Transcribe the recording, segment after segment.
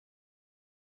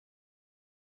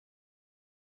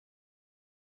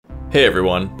Hey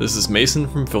everyone, this is Mason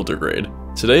from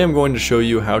FilterGrade. Today I'm going to show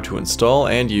you how to install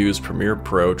and use Premiere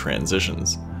Pro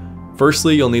transitions.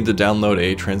 Firstly, you'll need to download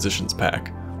a transitions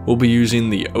pack. We'll be using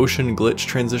the Ocean Glitch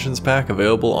transitions pack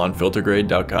available on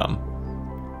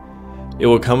filtergrade.com. It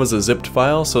will come as a zipped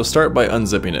file, so start by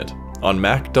unzipping it. On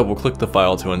Mac, double-click the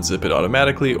file to unzip it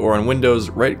automatically, or on Windows,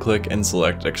 right-click and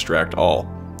select Extract All.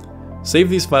 Save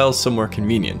these files somewhere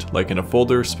convenient, like in a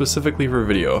folder specifically for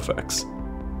video effects.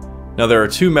 Now there are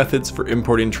two methods for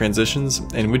importing transitions,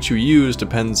 and which you use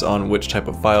depends on which type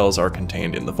of files are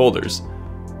contained in the folders.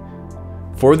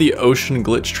 For the Ocean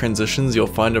Glitch transitions, you'll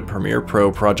find a Premiere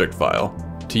Pro project file.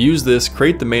 To use this,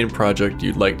 create the main project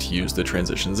you'd like to use the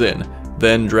transitions in,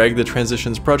 then drag the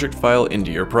transitions project file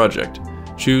into your project.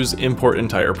 Choose Import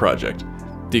Entire Project.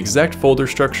 The exact folder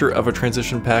structure of a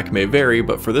transition pack may vary,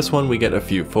 but for this one we get a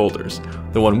few folders.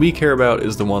 The one we care about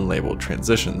is the one labeled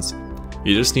Transitions.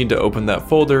 You just need to open that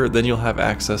folder, then you'll have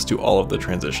access to all of the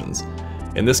transitions.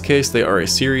 In this case, they are a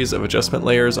series of adjustment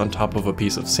layers on top of a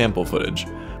piece of sample footage.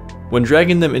 When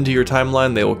dragging them into your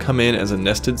timeline, they will come in as a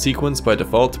nested sequence by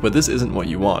default, but this isn't what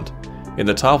you want. In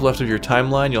the top left of your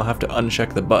timeline, you'll have to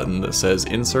uncheck the button that says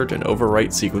Insert and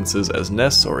Overwrite Sequences as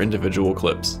nests or individual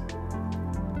clips.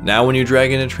 Now when you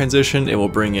drag in a transition, it will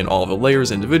bring in all the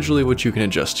layers individually, which you can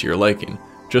adjust to your liking.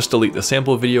 Just delete the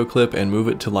sample video clip and move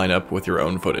it to line up with your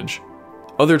own footage.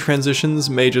 Other transitions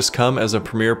may just come as a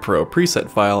Premiere Pro preset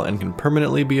file and can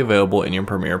permanently be available in your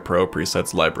Premiere Pro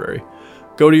presets library.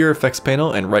 Go to your effects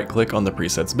panel and right-click on the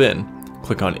presets bin.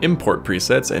 Click on Import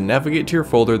Presets and navigate to your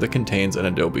folder that contains an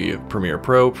Adobe Premiere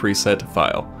Pro preset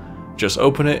file. Just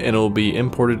open it and it will be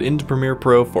imported into Premiere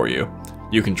Pro for you.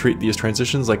 You can treat these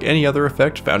transitions like any other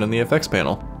effect found in the effects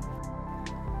panel.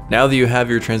 Now that you have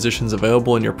your transitions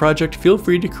available in your project, feel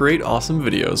free to create awesome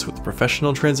videos with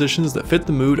professional transitions that fit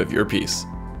the mood of your piece.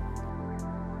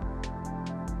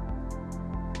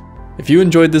 If you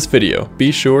enjoyed this video,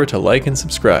 be sure to like and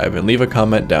subscribe and leave a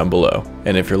comment down below.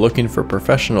 And if you're looking for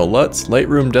professional LUTs,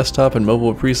 Lightroom desktop and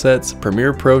mobile presets,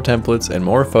 Premiere Pro templates, and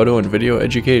more photo and video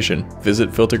education,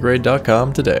 visit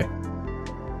filtergrade.com today.